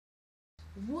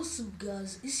What's up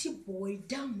guys, it's your boy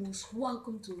Damos.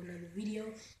 Welcome to another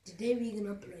video. Today we're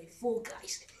gonna play Fall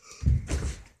Guys.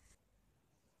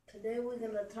 Today we're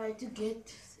gonna try to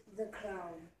get the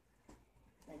crown.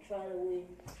 I try to win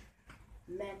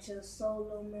matches,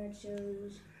 solo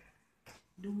matches,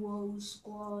 duos,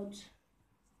 squads.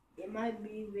 It might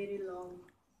be very long.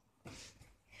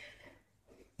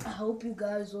 I hope you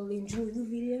guys will enjoy the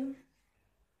video.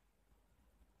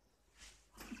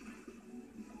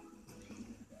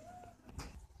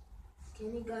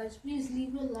 Can you guys please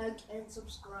leave a like and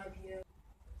subscribe here.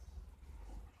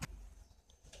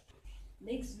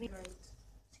 Next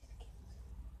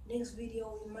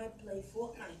video we might play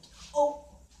Fortnite.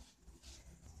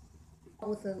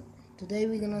 Today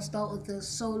we're gonna start with a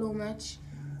solo match.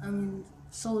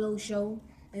 Solo show,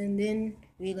 and then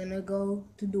we're gonna go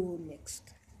to duo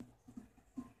next.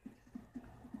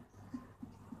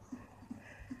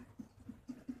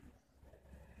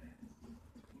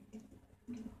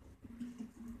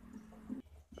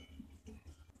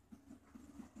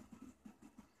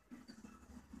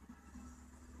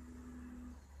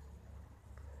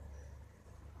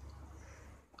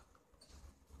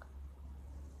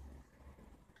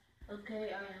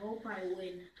 Okay, I hope I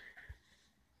win.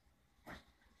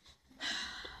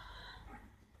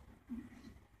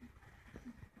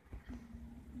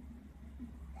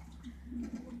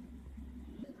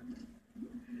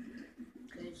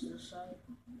 Okay, it's the side.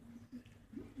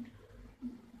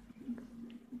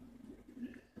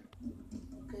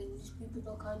 Okay, these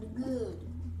people are kind of good.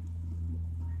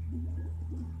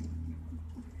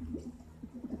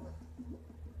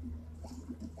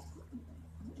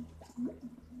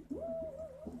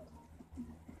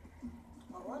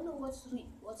 I wonder what's the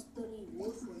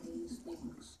reward for these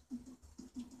things.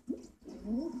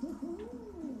 Hold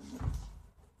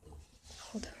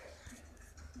on.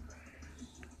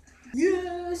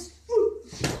 Yes!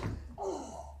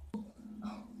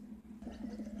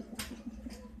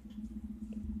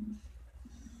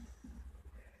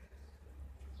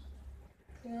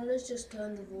 Yeah, let's just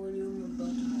turn the volume a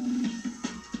bit more.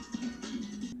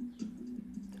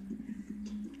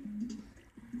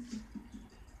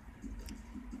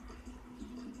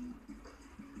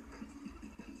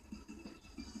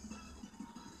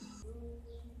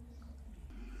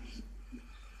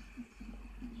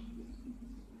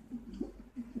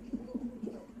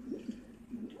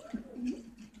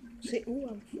 Say, oh,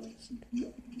 I'm first.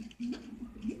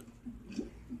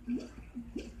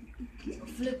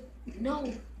 Flip, no. I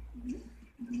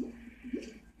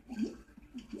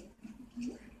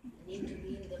need to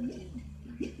be in the lead.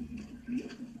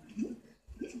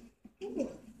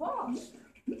 Oh, fast.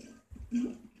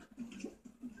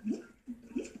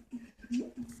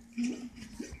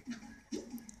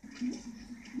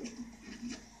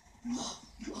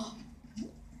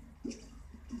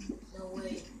 No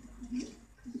way.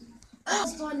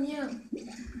 Last one here.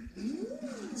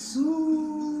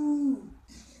 So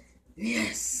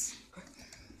yes.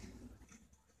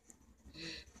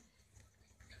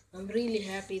 I'm really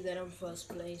happy that I'm first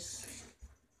place.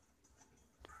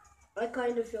 I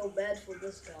kind of feel bad for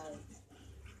this guy.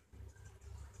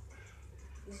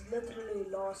 He's literally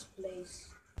last place.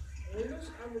 Will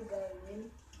this other guy win?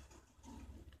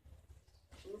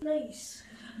 Place.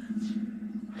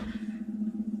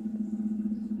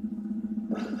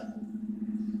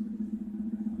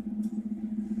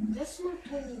 That's not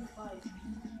 25 people.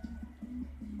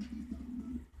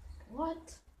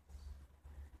 What?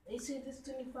 They say there's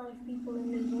 25 people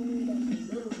and there's only like a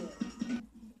little bit.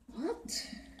 What?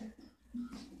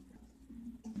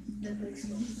 That makes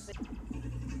no sense.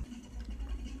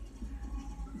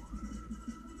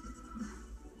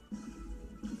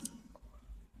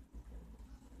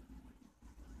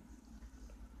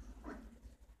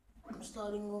 I'm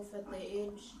starting off at the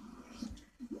edge.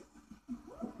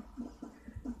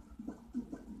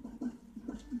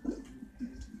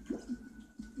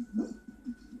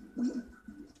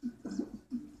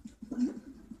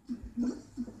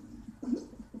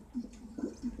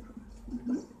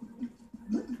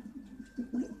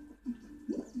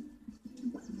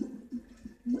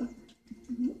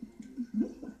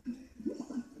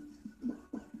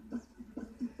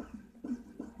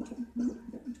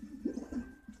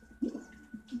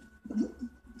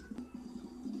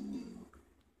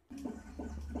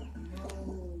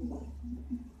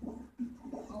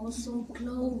 I was so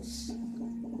close.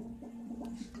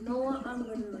 You know what? I'm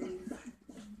gonna leave.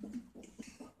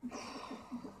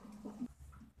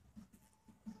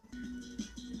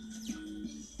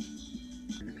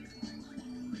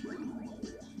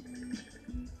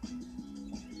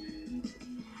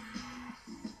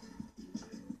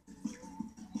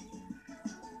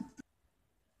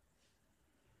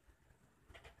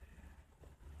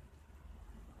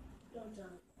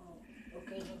 time. Oh,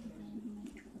 okay.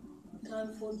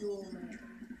 Time for duel match.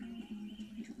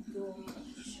 Duel match.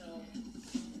 So.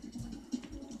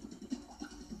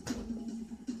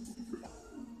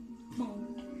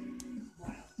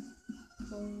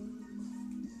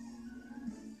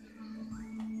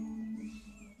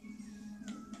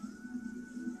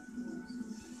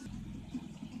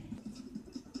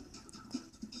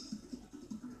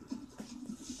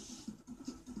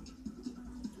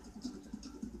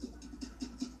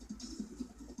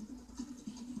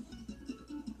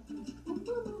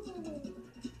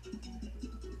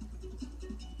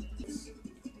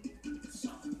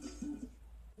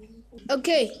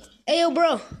 Okay, hey yo,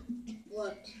 bro.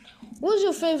 What? Who's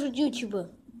your favorite YouTuber?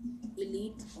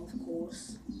 Elite, of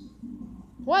course.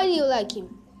 Why do you like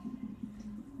him?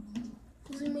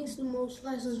 Because he makes the most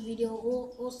licensed video.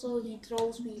 Also, he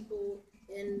trolls people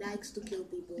and likes to kill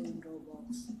people in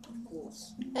Roblox, of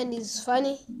course. And he's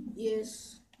funny.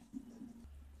 Yes.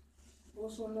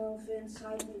 Also, no offense,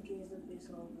 Cycling is the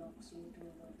best Roblox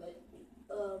YouTuber, but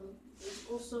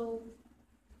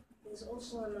there's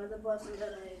also another person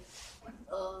that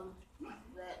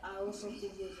I also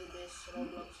think is the best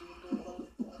Roblox YouTuber.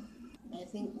 I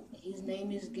think his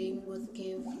name is Game with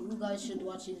Kev. You guys should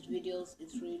watch his videos.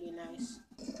 It's really nice.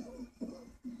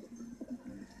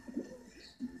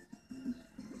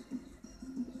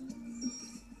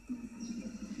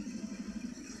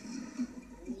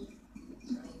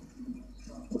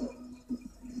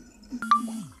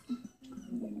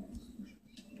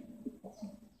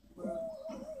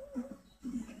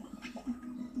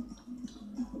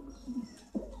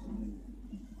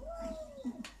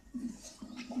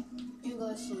 You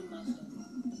guys saw nothing.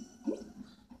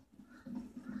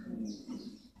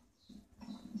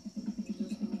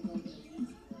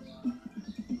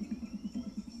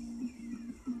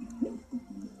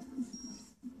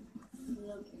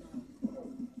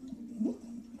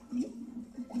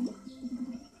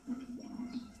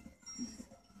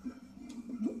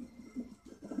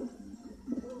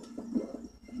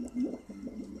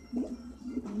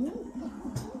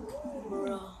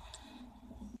 Bruh.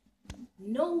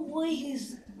 No way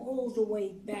he's all the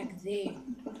way back there.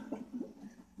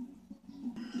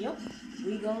 Yep,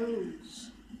 we gonna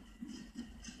lose.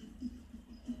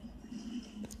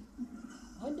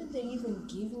 How did they even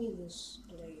give me this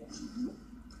player?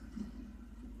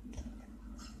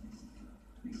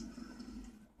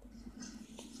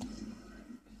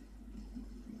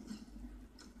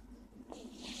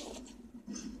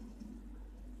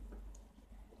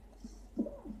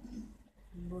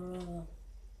 Bruh.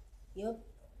 Yep,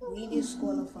 we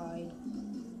disqualified.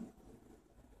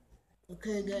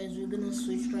 Okay guys, we're gonna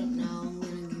switch right now. I'm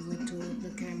gonna give it to the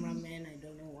cameraman. I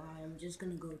don't know why. I'm just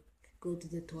gonna go to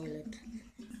the toilet.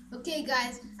 Okay,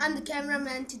 guys, I'm the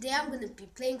cameraman. Today I'm gonna be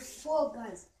playing Fall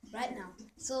Guys right now.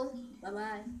 So, bye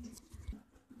bye.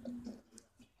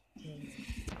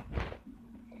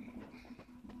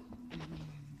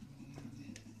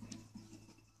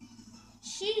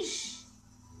 Sheesh.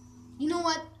 You know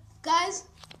what, guys?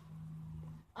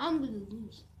 I'm gonna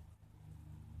lose.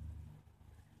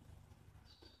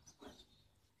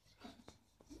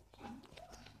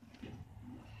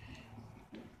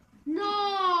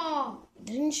 No!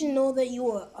 Didn't you know that you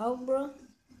were out, bro?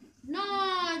 No,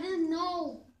 I didn't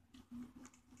know.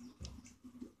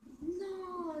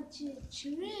 No, you're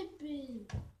tripping.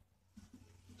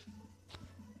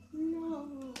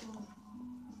 No.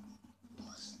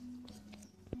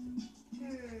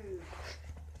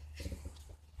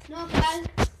 No, guys,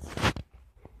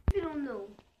 you don't know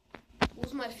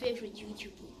who's my favorite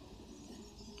YouTuber.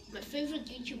 My favorite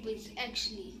YouTuber is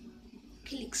actually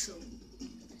Clixo.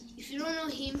 If you don't know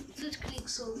him, this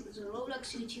Clixo is a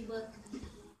Roblox YouTuber.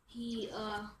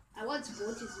 I once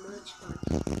bought his merch, but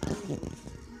I don't know.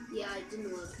 Yeah, it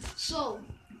didn't work. So,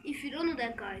 if you don't know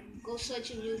that guy, go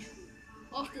search on YouTube.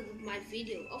 After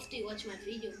you watch my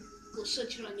video, go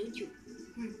search it on YouTube.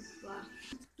 Wow.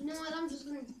 You know what? I'm just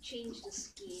gonna change the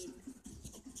skin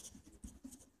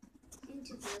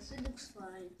into this. It looks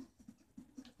fine.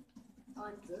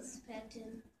 On this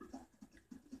pattern.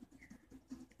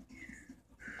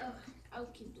 Oh, I'll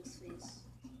keep this face.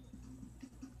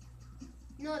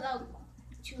 You know what? I'll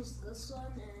choose this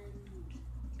one and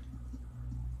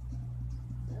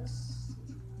this.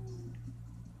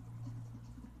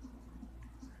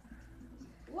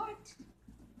 What?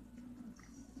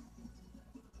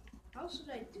 How should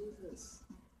I do this?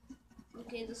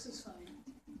 Okay, this is fine.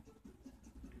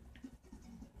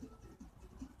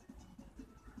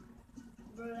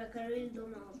 Bro, like I really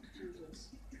don't know how to do this.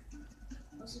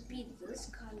 Also be this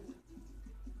color.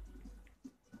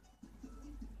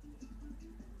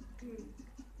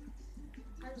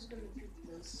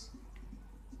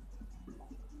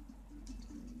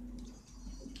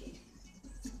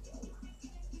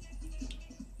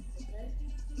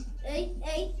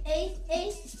 Hey.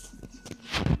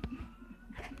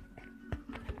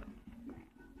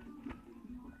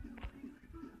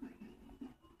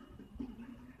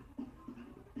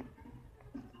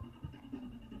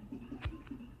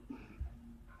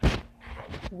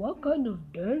 What kind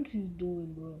of dance he's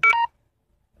doing, bro?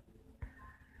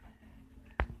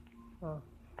 Oh.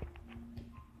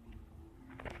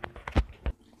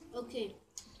 Okay,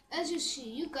 as you see,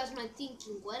 you guys might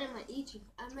thinking, what am I eating?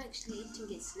 I'm actually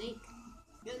eating a snake.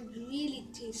 It really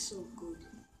tastes so good.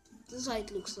 This is how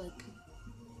it looks like.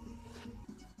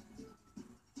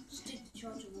 Stick the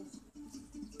charger off.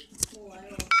 Oh, I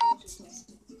don't know.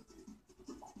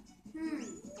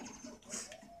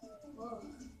 Oh,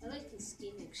 I like the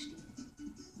skin actually.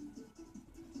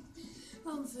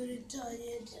 I'm very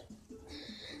tired.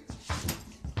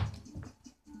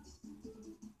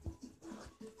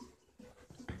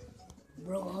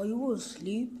 Bro, are you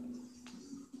asleep?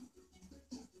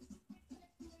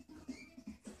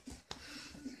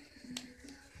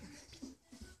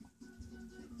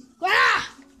 Ah!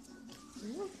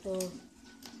 What the?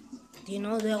 Do you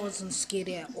know that wasn't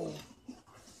scary at all?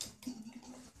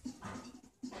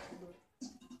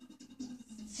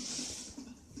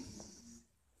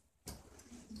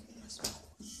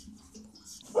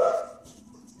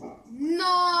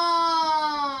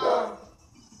 No!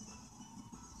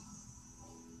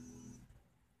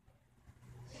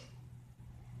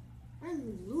 I'm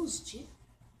gonna lose, Chip.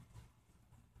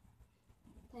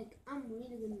 Like, I'm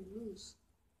really gonna lose.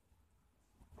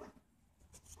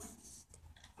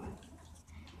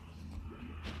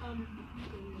 I'm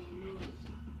gonna lose.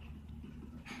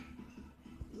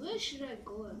 Where should I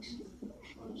go actually? I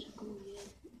should go here.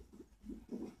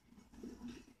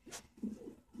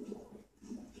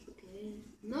 Okay.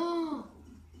 No!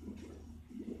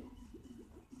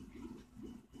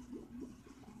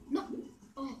 No!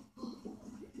 Oh.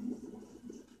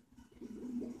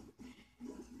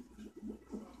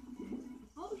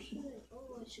 How should I?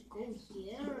 Oh, I should go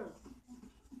here.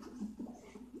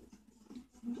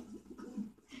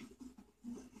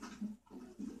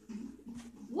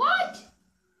 What?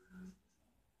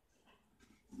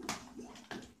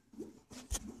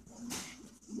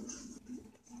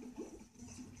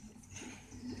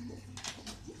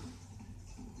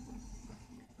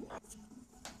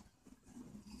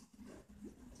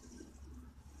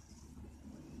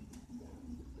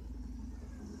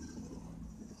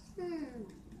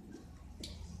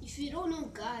 If you don't know,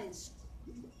 guys,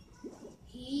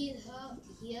 here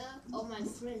are my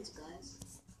friends, guys.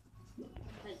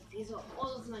 Like, these are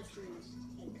all of my friends.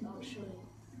 Like, I'll show you.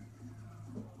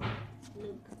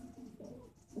 Look.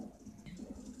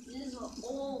 These are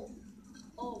all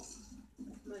of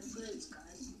my friends,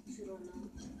 guys, if you don't know.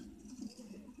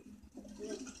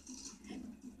 Look.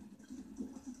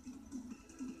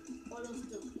 All of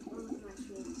my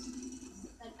friends.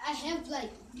 Like, I have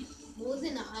like more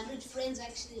than 100 friends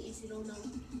actually, if you don't know.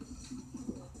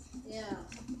 Yeah.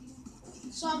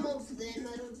 Some of them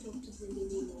I don't talk to them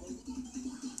anymore.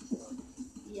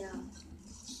 Yeah.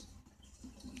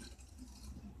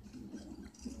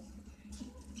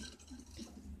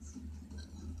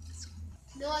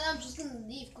 No, I'm just gonna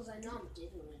leave because I know I'm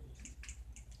dead already.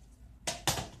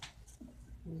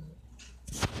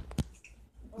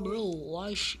 Bro,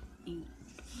 why should you?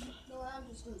 No, I'm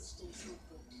just gonna stay so good.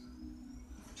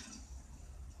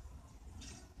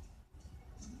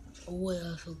 Oh wait,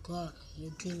 I forgot.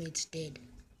 Your teammate's dead.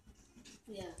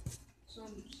 Yeah. So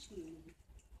I'm just gonna leave.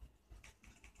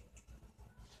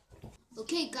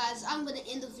 Okay guys, I'm gonna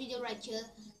end the video right here.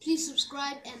 Please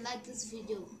subscribe and like this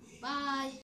video. Bye.